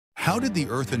How did the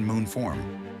Earth and Moon form?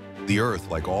 The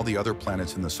Earth, like all the other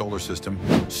planets in the solar system,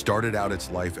 started out its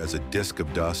life as a disk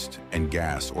of dust and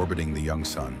gas orbiting the young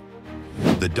sun.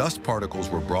 The dust particles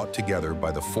were brought together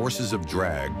by the forces of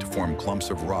drag to form clumps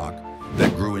of rock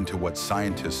that grew into what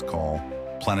scientists call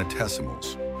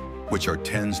planetesimals, which are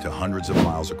tens to hundreds of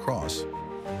miles across,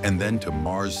 and then to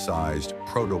Mars-sized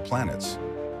protoplanets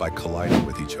by colliding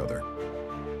with each other.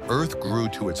 Earth grew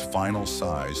to its final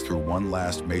size through one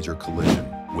last major collision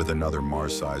with another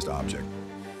Mars-sized object.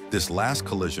 This last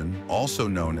collision, also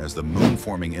known as the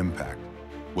moon-forming impact,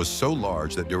 was so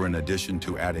large that in addition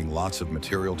to adding lots of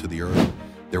material to the Earth,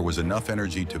 there was enough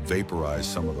energy to vaporize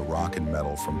some of the rock and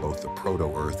metal from both the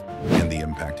proto-Earth and the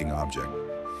impacting object.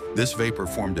 This vapor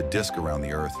formed a disk around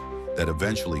the Earth that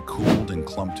eventually cooled and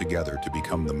clumped together to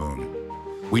become the Moon.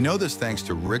 We know this thanks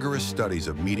to rigorous studies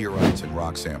of meteorites and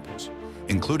rock samples,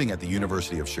 including at the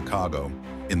University of Chicago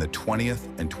in the 20th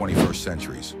and 21st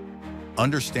centuries.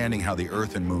 Understanding how the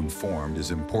Earth and Moon formed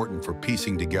is important for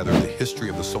piecing together the history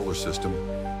of the solar system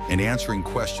and answering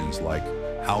questions like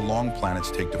how long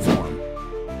planets take to form,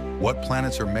 what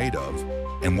planets are made of,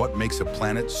 and what makes a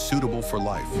planet suitable for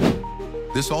life.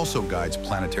 This also guides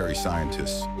planetary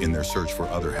scientists in their search for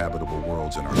other habitable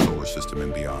worlds in our solar system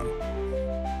and beyond.